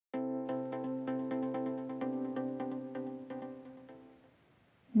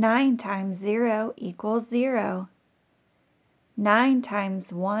9 times 0 equals 0. 9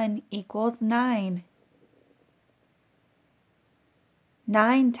 times 1 equals 9.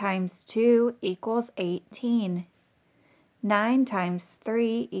 9 times 2 equals 18. 9 times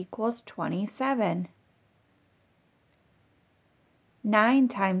 3 equals 27. 9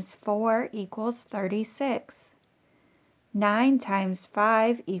 times 4 equals 36. 9 times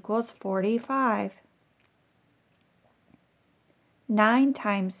 5 equals 45. 9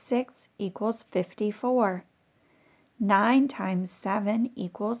 times 6 equals 54. 9 times 7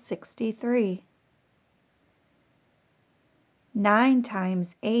 equals 63. 9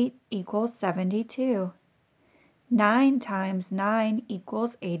 times 8 equals 72. 9 times 9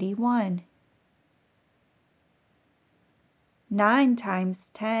 equals 81. 9 times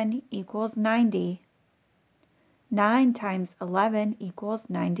 10 equals 90. 9 times 11 equals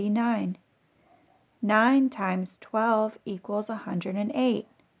 99. 9 times 12 equals 108.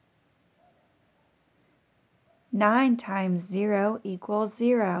 9 times 0 equals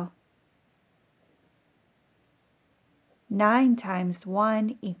 0. 9 times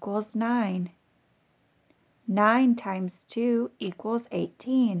 1 equals 9. 9 times 2 equals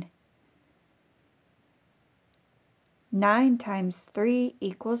 18. 9 times 3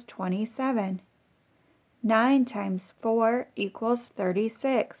 equals 27. 9 times 4 equals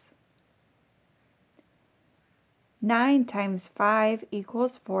 36. 9 times 5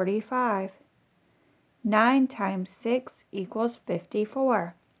 equals 45. 9 times 6 equals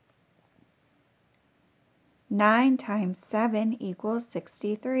 54. 9 times 7 equals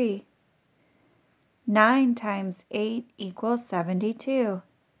 63. 9 times 8 equals 72.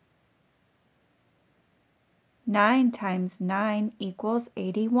 9 times 9 equals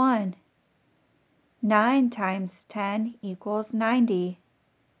 81. 9 times 10 equals 90.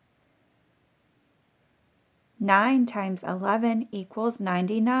 9 times 11 equals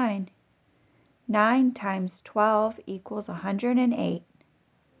 99. 9 times 12 equals 108.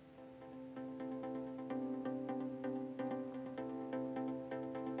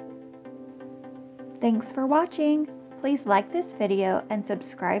 Thanks for watching. Please like this video and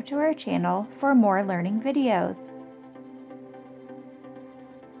subscribe to our channel for more learning videos.